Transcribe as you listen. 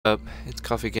it's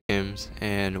Coffee Games,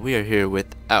 and we are here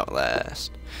with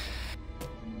Outlast.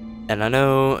 And I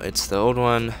know it's the old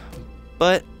one,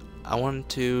 but I wanted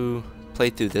to play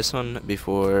through this one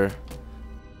before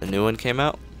the new one came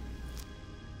out.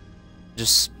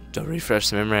 Just to refresh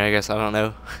the memory, I guess, I don't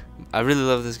know. I really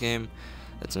love this game.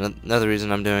 That's another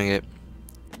reason I'm doing it.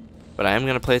 But I am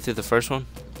going to play through the first one,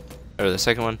 or the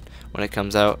second one, when it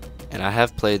comes out. And I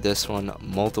have played this one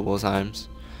multiple times.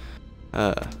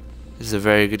 This is a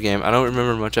very good game. I don't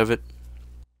remember much of it.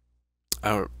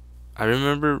 I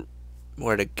remember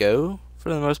where to go for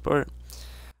the most part.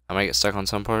 I might get stuck on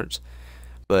some parts,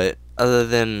 but other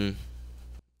than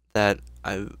that,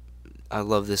 I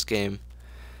love this game,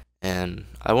 and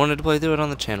I wanted to play through it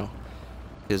on the channel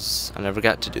because I never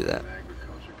got to do that.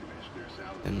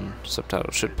 And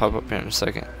subtitles should pop up here in a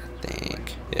second, I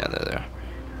think. Yeah, there they are.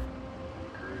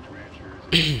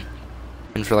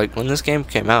 And for like when this game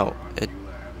came out, it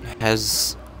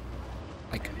has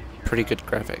like pretty good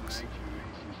graphics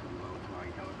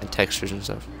and textures and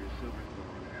stuff.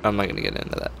 I'm not gonna get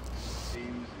into that.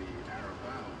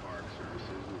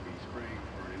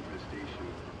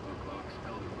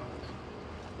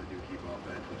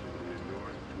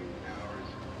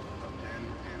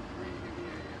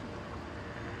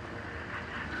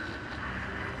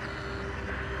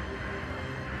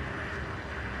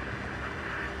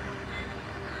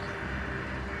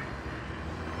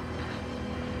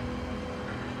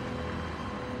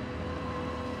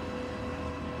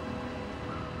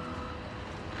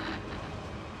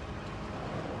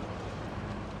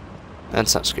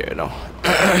 That's not scary at all.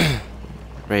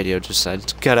 Radio just decided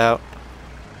to cut out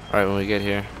right when we get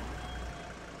here.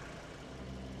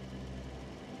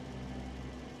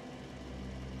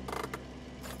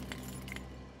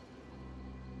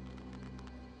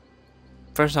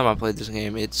 First time I played this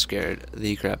game, it scared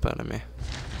the crap out of me.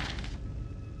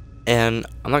 And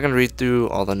I'm not going to read through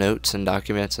all the notes and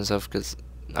documents and stuff because,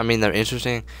 I mean, they're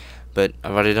interesting, but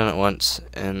I've already done it once,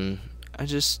 and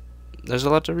there's a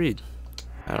lot to read.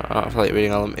 I don't feel like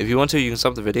reading all of them. If you want to, you can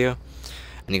stop the video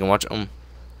and you can watch them.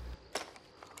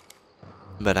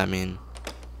 But I mean,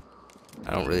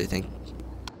 I don't really think,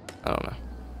 I don't know.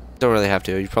 Don't really have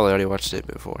to. You probably already watched it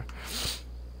before.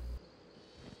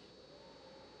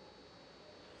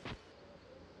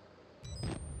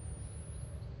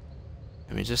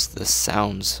 I mean, just the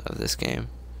sounds of this game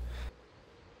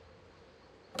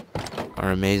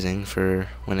are amazing for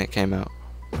when it came out.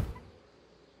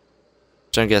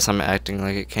 I guess I'm acting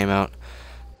like it came out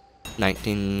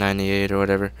 1998 or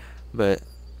whatever, but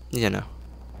you know,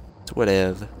 it's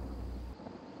whatever.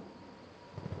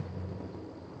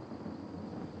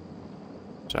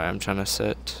 Sorry, I'm trying to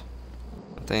set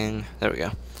something. There we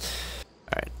go.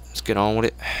 Alright, let's get on with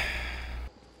it.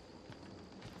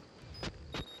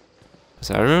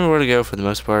 So I remember where to go for the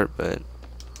most part, but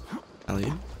I'll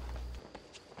leave.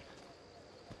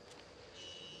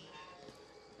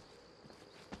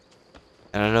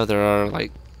 And I know there are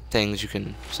like things you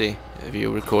can see if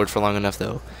you record for long enough.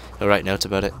 They'll write notes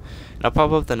about it. And I'll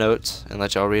pop up the notes and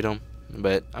let y'all read them,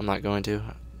 but I'm not going to.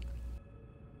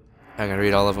 I'm gonna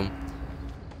read all of them.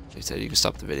 Like I said, you can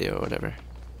stop the video or whatever.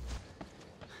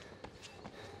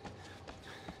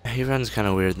 He runs kind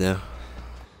of weird though.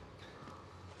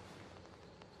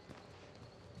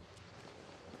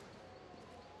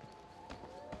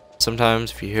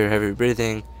 Sometimes if you hear heavy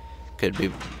breathing, could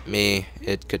be me,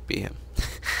 it could be him.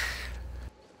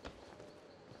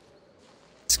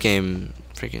 This game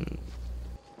freaking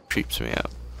creeps me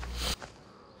out.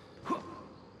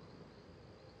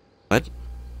 What?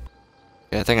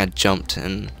 Yeah, I think I jumped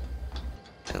and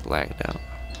it lagged out.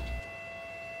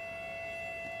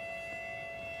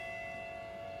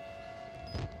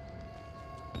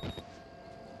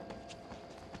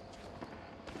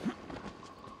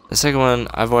 The second one,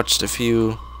 I've watched a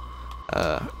few,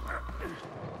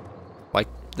 like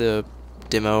the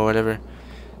demo or whatever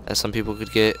that some people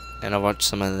could get, and I watched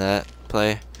some of that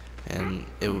play, and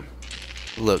it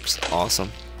looks awesome.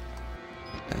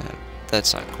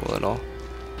 That's not cool at all.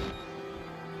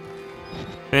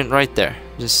 And right there,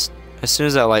 just as soon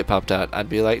as that light popped out, I'd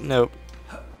be like, nope,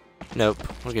 nope,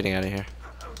 we're getting out of here.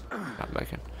 Not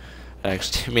back in. I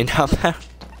actually didn't mean out that.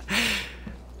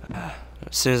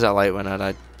 As soon as that light went out,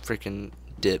 I'd freaking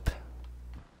dip.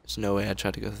 There's no way I'd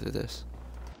try to go through this.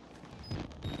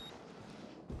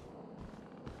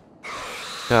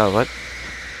 Oh, what?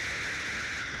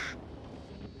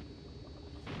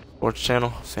 Sports channel?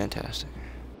 Fantastic.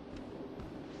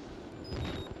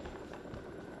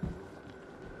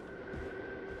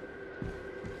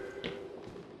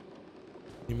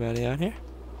 Anybody out here?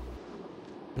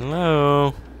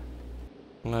 Hello?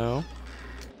 Hello?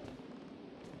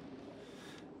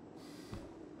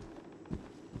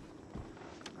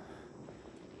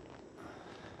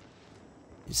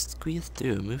 You squeeze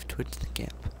through. Move towards the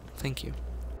camp. Thank you.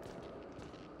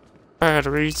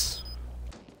 Batteries.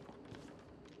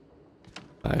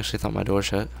 I actually thought my door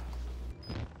shut.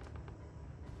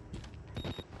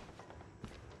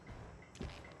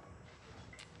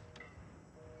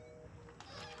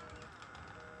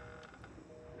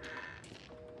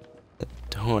 The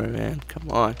door, man. Come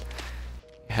on.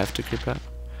 You have to creep out.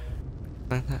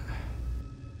 Like that.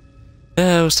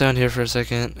 I was down here for a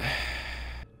second.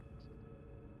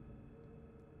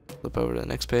 Flip over to the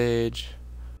next page.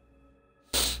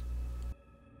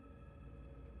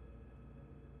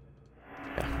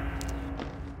 Yeah.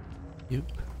 Yep.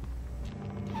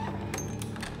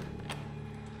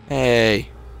 Hey.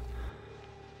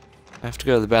 I have to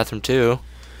go to the bathroom too.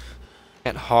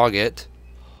 Can't hog it.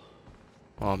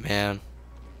 Oh man.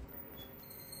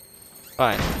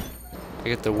 Fine. I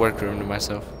get the workroom to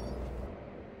myself.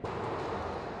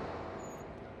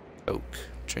 Coke.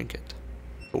 Drink it.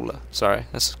 Cola. Sorry,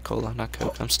 that's cola, not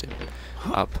Coke. I'm stupid.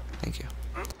 Up. Thank you.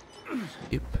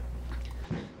 Yep.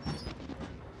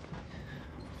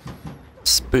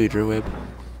 Spider web.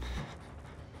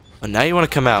 Oh, now you want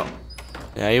to come out.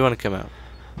 Now you want to come out.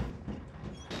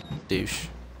 Douche.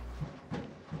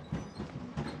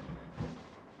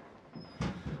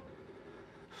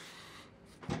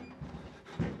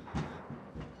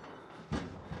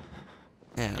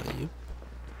 Yeah, you.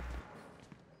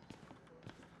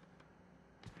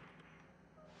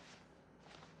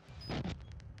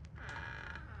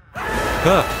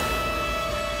 Huh.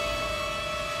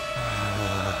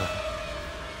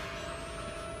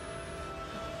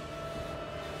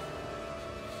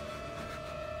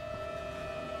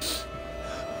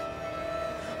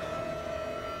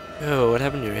 Yo, what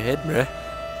happened to your head, bruh?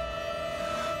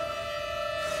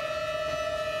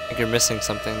 I think you're missing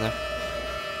something there.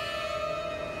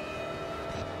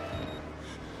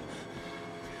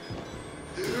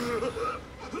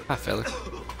 Hi, fella.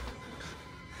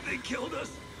 They killed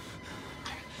us.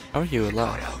 How are you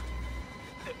alive?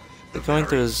 They're going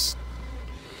through his...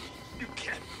 You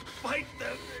can't fight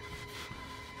them.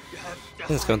 You have I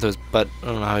think it's going through his butt. I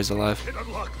don't know how he's alive. and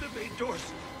unlock the main doors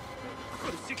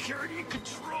for security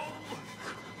control.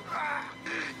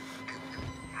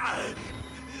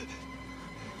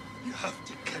 You have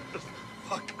to get the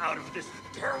fuck out of this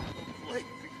terrible place.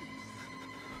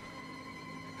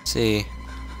 See,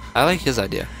 I like his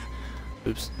idea.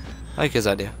 Oops. I like his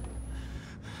idea.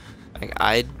 Like,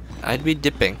 I'd be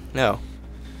dipping. No.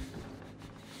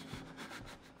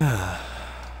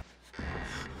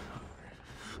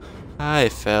 Hi,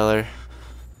 feller.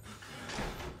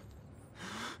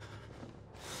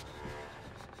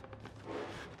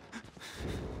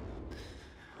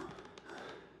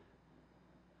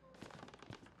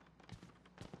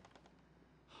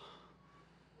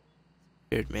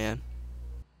 Weird, man.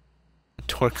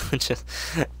 Door glitches.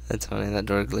 That's funny, that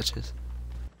door glitches.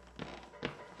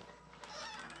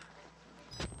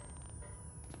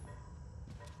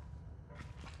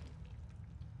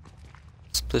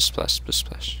 Splish splash, splish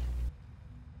splash.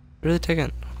 Really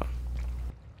taking?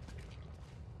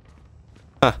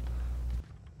 Huh.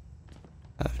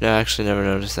 I've actually never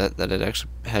noticed that it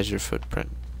actually has your footprint.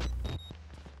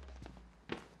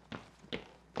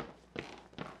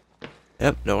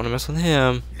 Yep, don't want to mess with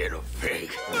him. Little pig.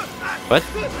 What?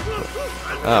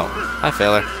 Oh, hi,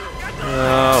 failer.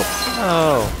 No.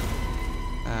 Oh.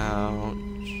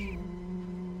 Ouch.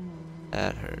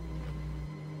 That hurt.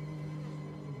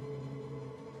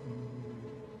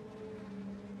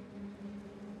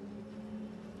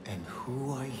 And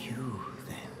who are you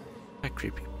then? That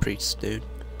creepy priest, dude.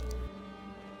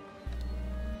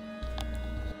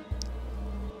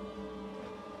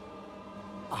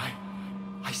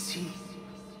 I see.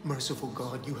 Merciful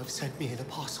God, you have sent me an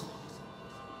apostle.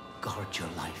 Guard your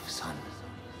life, son.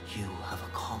 You have a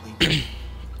calling.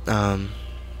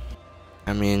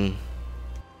 I mean,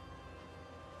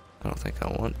 I don't think I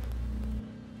want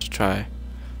to try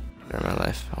better my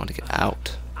life. I want to get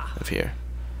out of here.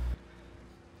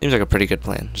 Seems like a pretty good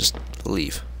plan. Just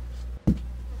leave.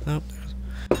 Nope.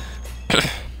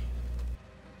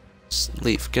 Just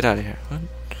leave. Get out of here. What?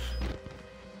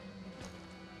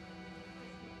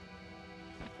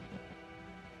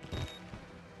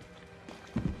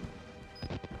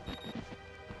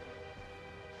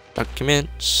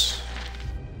 Documents.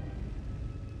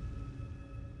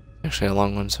 Actually a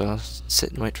long one, so I'll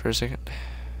sit and wait for a second.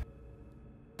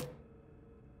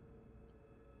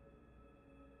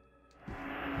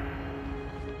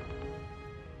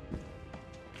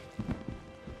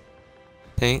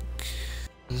 Think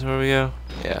this is where we go?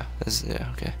 Yeah, this is,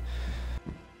 yeah, okay.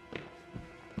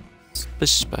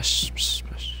 Splish splash splish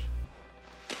splash.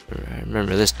 I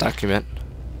remember this document.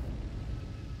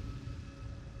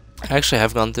 I actually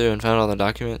have gone through and found all the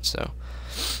documents, so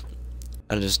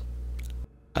I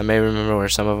may remember where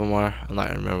some of them are. I'm not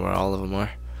gonna remember where all of them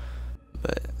are,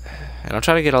 and I'll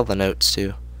try to get all the notes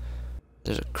too.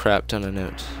 There's a crap ton of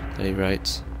notes that he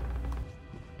writes.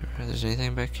 If there's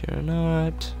anything back here or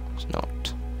not? There's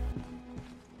not.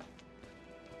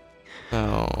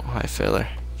 Oh, hi, fella.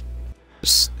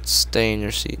 Just stay in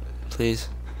your seat, please.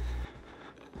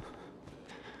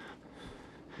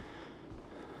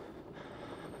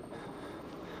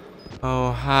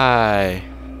 Oh, hi.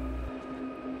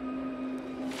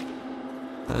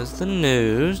 There's the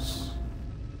news.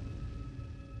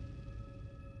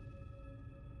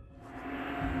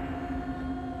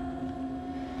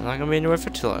 I'm not gonna be anywhere for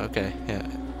too long. Okay, yeah.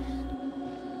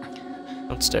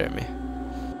 Don't stare at me.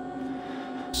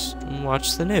 Just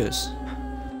watch the news.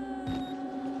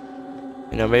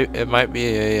 You know, maybe it might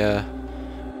be a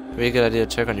good idea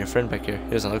to check on your friend back here. He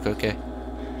doesn't look okay.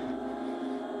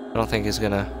 I don't think he's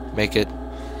gonna make it.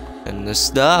 And this,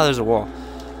 there's a wall.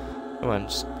 Come on,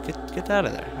 just get out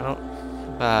of there. I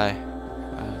don't. Bye.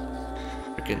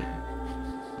 Freaking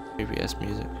creepy ass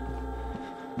music.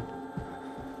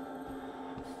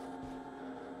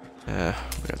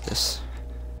 Grab this.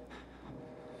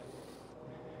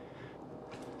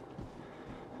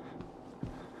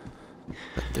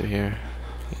 Right through here.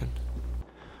 Again.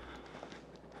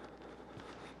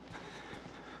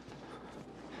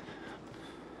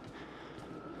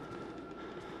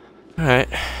 Alright,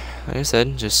 like I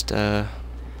said, just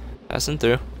passing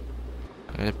through.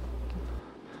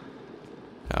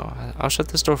 I'll shut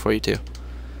this door for you too.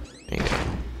 There you go.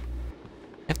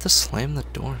 You have to slam the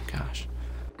door, gosh.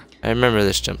 I remember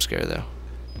this jump scare though.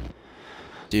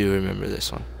 Do remember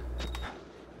this one.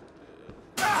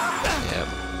 Yep.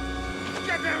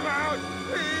 Get them out!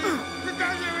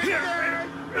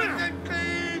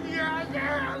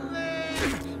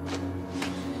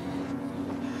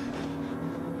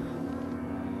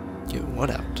 Get what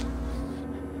out?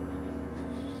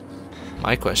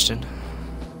 My question.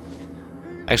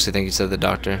 I actually think he said the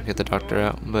doctor. Get the doctor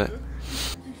out, but.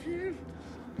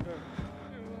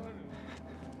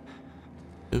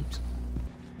 Oops.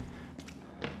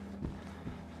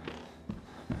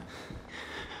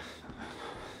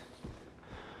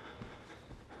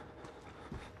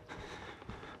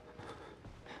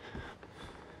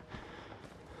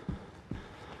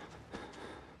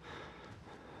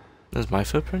 Those my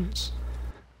footprints?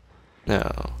 No,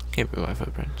 can't be my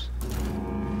footprints.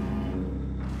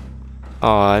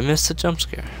 Oh, I missed the jump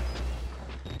scare.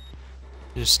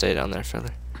 Just stay down there, fella.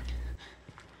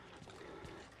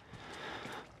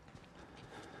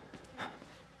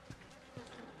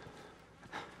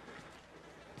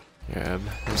 Grab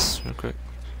this real quick.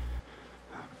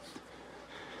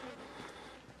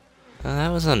 Oh, that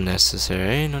was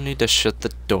unnecessary. No need to shut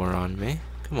the door on me.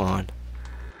 Come on.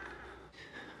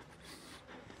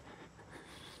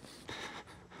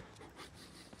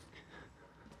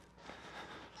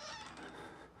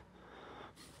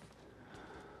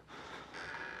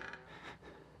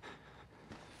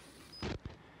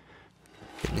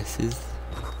 Goodnesses.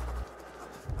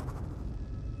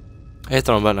 I hit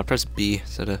the wrong button. I pressed B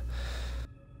instead of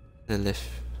the lift.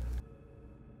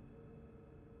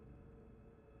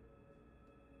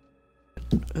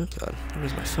 Oh god,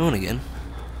 where's my phone again?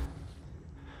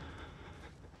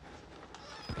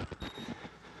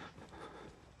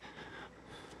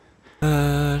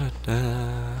 I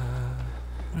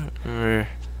don't remember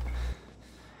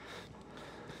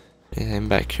anything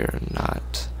back here or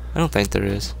not. I don't think there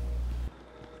is.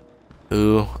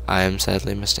 Ooh, I am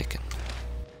sadly mistaken.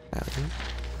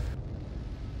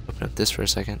 Open up this for a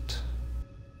second.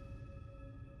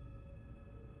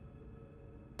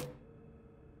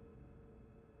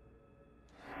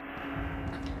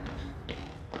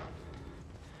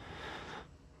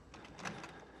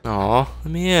 Aw,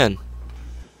 let me in.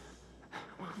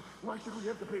 Why should we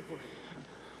have to pay for it?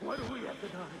 Why do we have to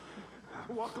die?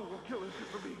 Walker will kill us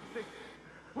for being sick.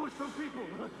 We're some people.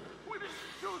 We didn't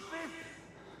choose this.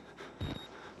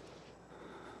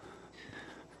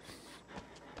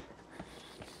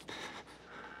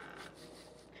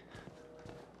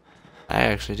 I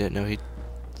actually didn't know he...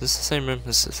 Is this the same room?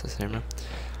 This is the same room.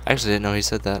 I actually didn't know he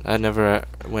said that. I never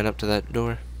went up to that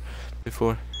door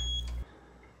before.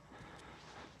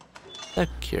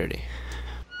 Security.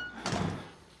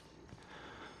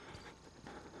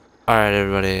 Alright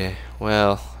everybody,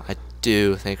 well, I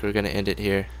do think we're gonna end it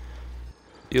here.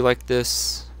 If you like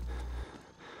this,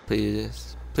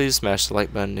 please smash the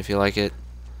like button if you like it.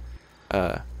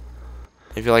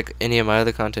 If you like any of my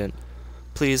other content,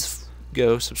 please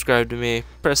go subscribe to me,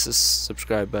 press the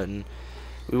subscribe button.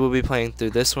 We will be playing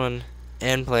through this one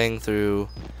and playing through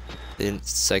the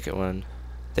second one.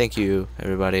 Thank you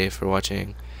everybody for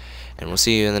watching, and we'll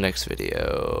see you in the next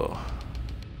video.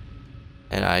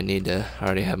 And I need to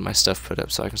already have my stuff put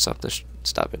up so I can stop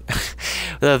it.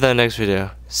 Without that next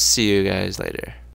video, see you guys later.